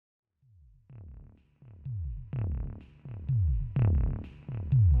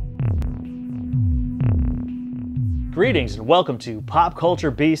Greetings and welcome to Pop Culture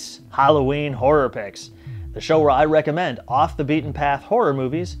Beast's Halloween Horror Picks, the show where I recommend off-the-beaten-path horror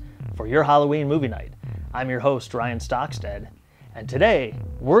movies for your Halloween movie night. I'm your host, Ryan Stockstad, and today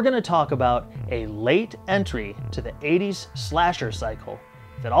we're going to talk about a late entry to the 80s slasher cycle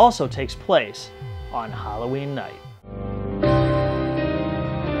that also takes place on Halloween night.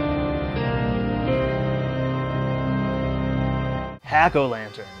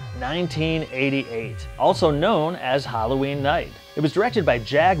 Jack-o'-lantern, 1988, also known as Halloween Night. It was directed by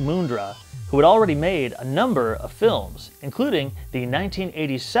Jag Mundhra, who had already made a number of films, including the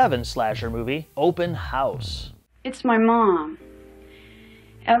 1987 slasher movie Open House. It's my mom.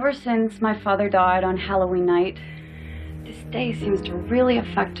 Ever since my father died on Halloween night, this day seems to really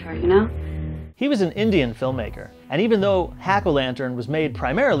affect her, you know? He was an Indian filmmaker, and even though Jack-o'-lantern was made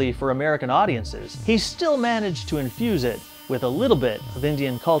primarily for American audiences, he still managed to infuse it with a little bit of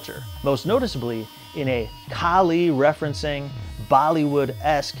Indian culture, most noticeably in a Kali referencing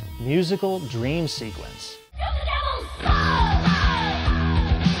Bollywood-esque musical dream sequence.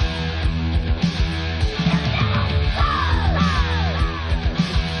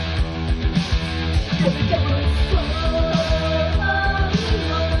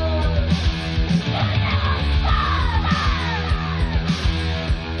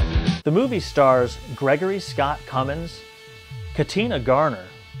 The movie stars Gregory Scott Cummins, Katina Garner,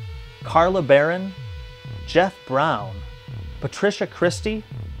 Carla Baron, Jeff Brown, Patricia Christie,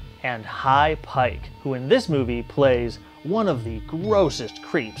 and Pyke, who in this movie plays one of the grossest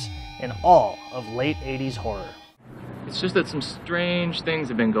creeps in all of late 80s horror. It's just that some strange things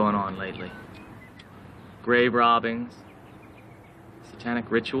have been going on lately. Grave robbings, satanic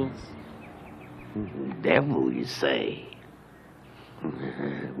rituals. Devil, you say?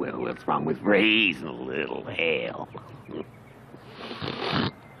 Well, what's wrong with raising a little hell?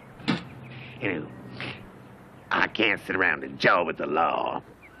 You know, I can't sit around and jaw with the law.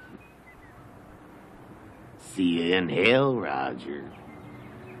 See you in hell, Roger.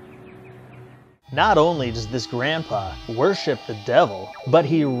 Not only does this grandpa worship the devil, but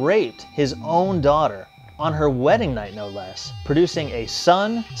he raped his own daughter on her wedding night, no less, producing a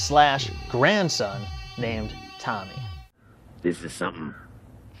son/grandson named Tommy. This is something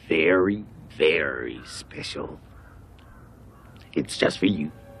very, very special. It's just for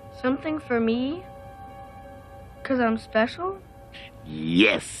you. Something for me? 'Cause I'm special?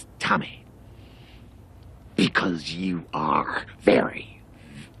 Yes, Tommy. Because you are very,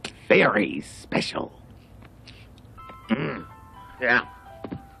 very special. Yeah.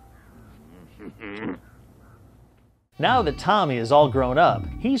 Now that Tommy is all grown up,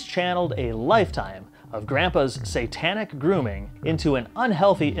 he's channeled a lifetime of Grandpa's satanic grooming into an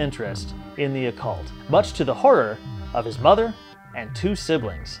unhealthy interest in the occult, much to the horror of his mother and 2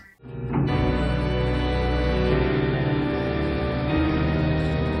 siblings.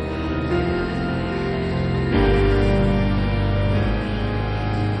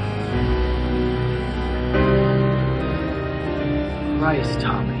 Christ,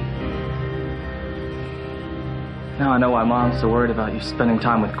 Tommy. Now I know why Mom's so worried about you spending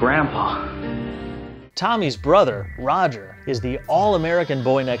time with Grandpa. Tommy's brother, Roger, is the all-American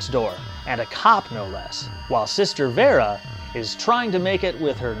boy next door, and a cop no less, while sister Vera is trying to make it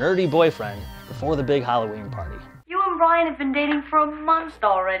with her nerdy boyfriend before the big Halloween party. You and Ryan have been dating for a month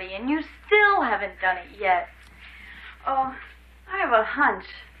already, and you still haven't done it yet. Oh, I have a hunch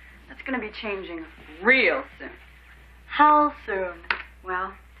that's gonna be changing real soon. How soon?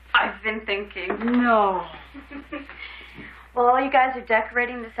 Well, I've been thinking. No. Well, all you guys are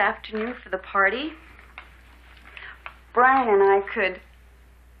decorating this afternoon for the party. Brian and I could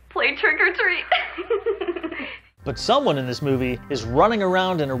play trick-or-treat. But someone in this movie is running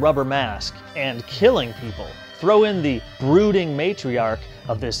around in a rubber mask and killing people. Throw in the brooding matriarch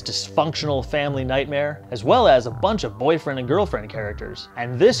of this dysfunctional family nightmare, as well as a bunch of boyfriend and girlfriend characters,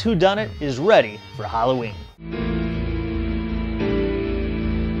 and this whodunit is ready for Halloween.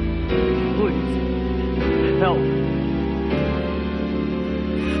 Please, help.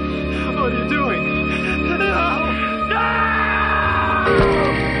 What are you doing?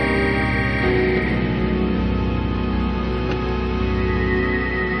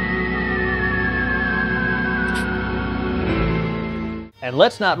 And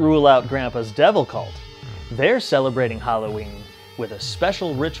let's not rule out Grandpa's devil cult. They're celebrating Halloween with a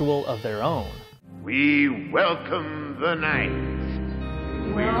special ritual of their own. We welcome the night.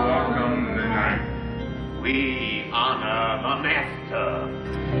 We welcome the night. We honor the master.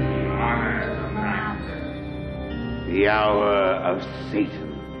 We honor the master. The hour of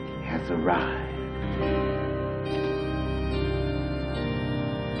Satan has arrived.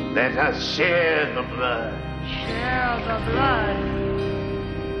 Let us share the blood. Share the blood.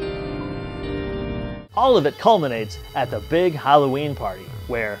 All of it culminates at the big Halloween party,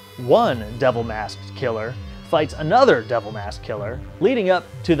 where one devil-masked killer fights another devil-masked killer, leading up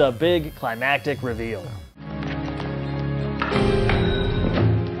to the big climactic reveal.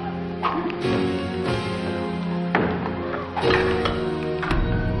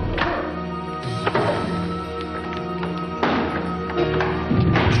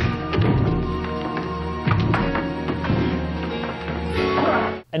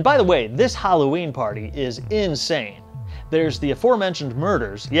 And by the way, this Halloween party is insane. There's the aforementioned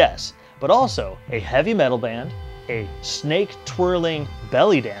murders, yes, but also a heavy metal band, a snake-twirling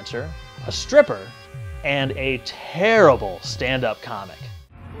belly dancer, a stripper, and a terrible stand-up comic.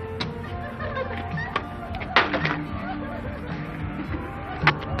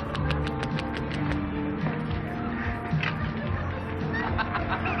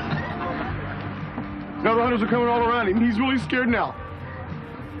 Now the hunters are coming all around him. He's really scared now.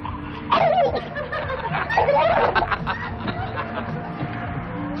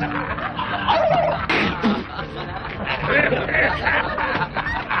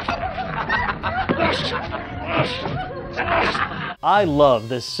 I love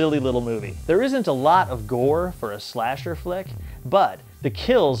this silly little movie. There isn't a lot of gore for a slasher flick, but the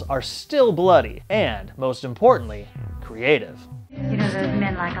kills are still bloody and, most importantly, creative. You know those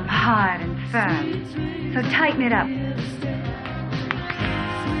men like 'em hard and firm, so tighten it up.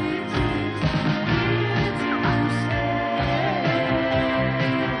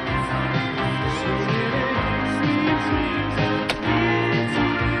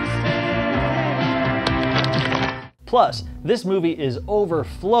 Plus, this movie is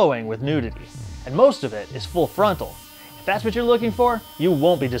overflowing with nudity, and most of it is full frontal. If that's what you're looking for, you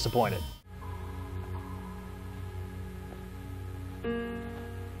won't be disappointed.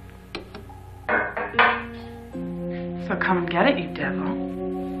 So come and get it, you devil.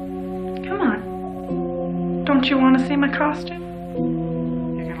 Come on. Don't you want to see my costume?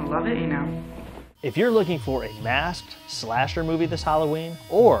 You're gonna love it, you know. If you're looking for a masked slasher movie this Halloween,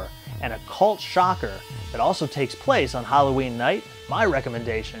 or an occult shocker that also takes place on Halloween night, my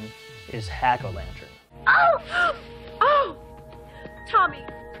recommendation is Hack-O-Lantern. Oh! Oh! Tommy,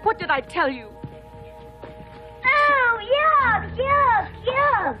 what did I tell you? Oh, yuck,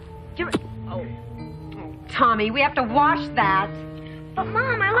 yuck, yuck. Oh. Tommy, we have to wash that. But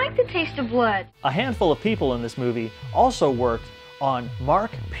Mom, I like the taste of blood. A handful of people in this movie also worked on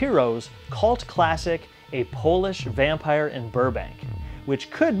Mark Piro's cult classic, A Polish Vampire in Burbank, which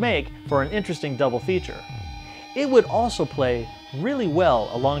could make for an interesting double feature. It would also play really well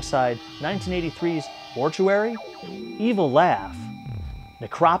alongside 1983's Mortuary, Evil Laugh,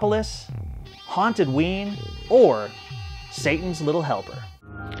 Necropolis, Haunted Ween, or Satan's Little Helper.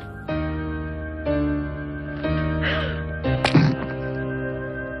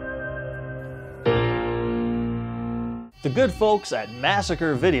 The good folks at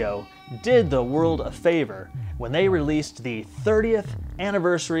Massacre Video did the world a favor when they released the 30th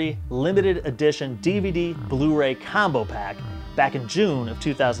anniversary limited edition DVD Blu-ray combo pack back in June of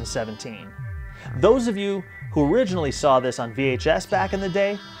 2017. Those of you who originally saw this on VHS back in the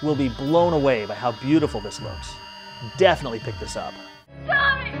day will be blown away by how beautiful this looks. Definitely pick this up.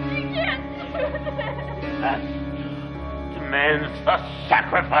 Tommy, you can't do this! That demands a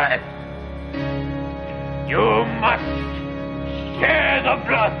sacrifice. You must share the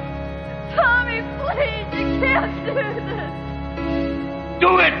blood. Tommy, please, you can't do this!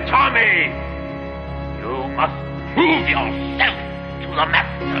 Do it, Tommy! You must prove yourself to the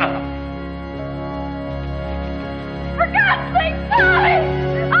master. For God's sake, Tommy!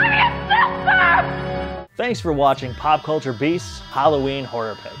 I'm your sister! Thanks for watching Pop Culture Beasts Halloween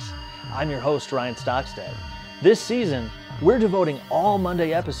Horror Picks. I'm your host, Ryan Stockstad. This season, we're devoting all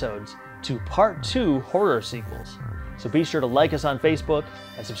Monday episodes to Part 2 horror sequels. So be sure to like us on Facebook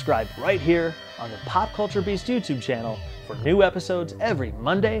and subscribe right here on the Pop Culture Beast YouTube channel for new episodes every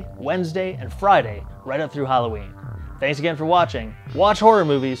Monday, Wednesday, and Friday right up through Halloween. Thanks again for watching. Watch horror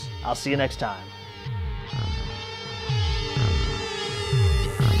movies. I'll see you next time.